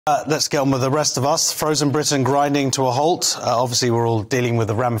Let's get on with the rest of us. Frozen Britain grinding to a halt. Obviously, we're all dealing with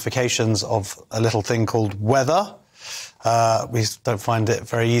the ramifications of a little thing called weather. We don't find it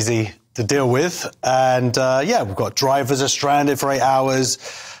very easy to deal with. And, yeah, we've got drivers are stranded for 8 hours,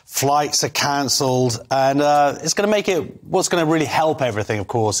 flights are cancelled, and it's going to make it... What's going to really help everything, of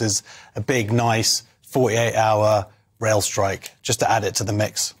course, is a big, nice 48-hour rail strike, just to add it to the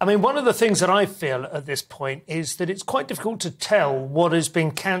mix. I mean, one of the things that I feel at this point is that it's quite difficult to tell what has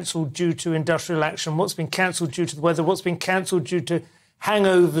been cancelled due to industrial action, what's been cancelled due to the weather, what's been cancelled due to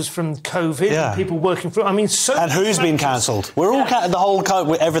hangovers from COVID, and people working through. I mean, so. And who's been cancelled? We're all the whole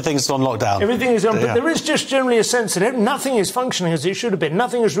everything's on lockdown. Everything is on, but there is just generally a sense that nothing is functioning as it should have been.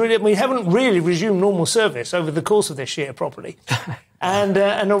 Nothing is really. We haven't really resumed normal service over the course of this year properly. And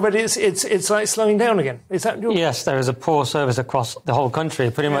already it's like slowing down again. Is that your... Yes, there is a poor service across the whole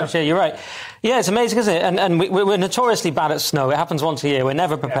country, pretty much. Yeah, you're right. Yeah, it's amazing, isn't it? And we're notoriously bad at snow. It happens once a year. We're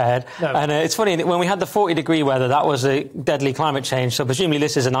never prepared. Yeah. No. And it's funny, when we had the 40-degree weather, that was a deadly climate change. So presumably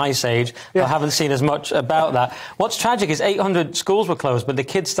this is an ice age. I haven't seen as much about that. What's tragic is 800 schools were closed, but the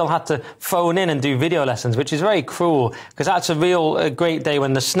kids still had to phone in and do video lessons, which is very cruel, because that's a real great day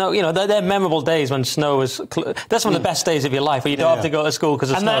when the snow... You know, they're memorable days when snow is... That's one of the best days of your life, where you don't have to go to school because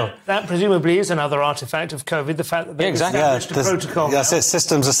of snow. That presumably is another artefact of COVID, the fact that they established a protocol. That's it,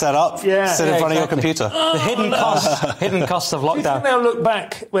 systems are set up. Sit in front of your computer. The hidden costs of lockdown. Do you think they'll look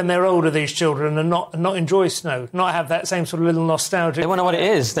back when they're older, these children, and not enjoy snow, not have that same sort of little nostalgia? They won't know what it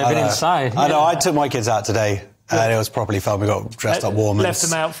is. They've been inside. I know. I took my kids out today. And it was properly fun. We got dressed up warm. Left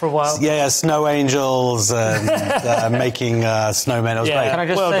them out for a while. Yeah, snow angels and making snowmen. It was great. Can I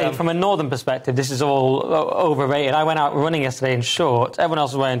just say, from a northern perspective, this is all overrated. I went out running yesterday in shorts. Everyone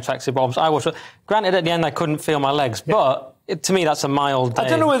else was wearing tracksuit bottoms. I was... Granted, at the end, I couldn't feel my legs, but... to me, that's a mild day. I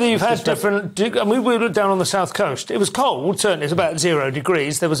don't know whether you've had different... I mean, we were down on the south coast. It was cold, certainly. It was about 0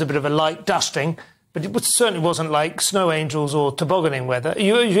 degrees. There was a bit of a light dusting. But it certainly wasn't like snow angels or tobogganing weather.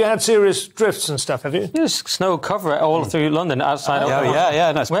 You had serious drifts and stuff, have you? Yes, snow cover all through London, outside.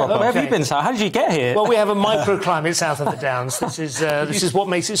 Yeah, that's proper. Where have you been, Sal? How did you get here? Well, we have a microclimate south of the Downs. This is what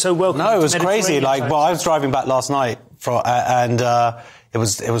makes it so welcome. No, it was crazy. Like, well, I was driving back last night, it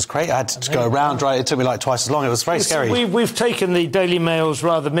was great. I had to go around, drive. It took me like twice as long. It was very scary. We've taken the Daily Mail's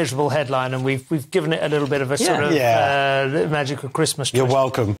rather miserable headline and we've given it a little bit of a sort of magical Christmas twist. You're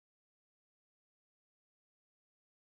welcome.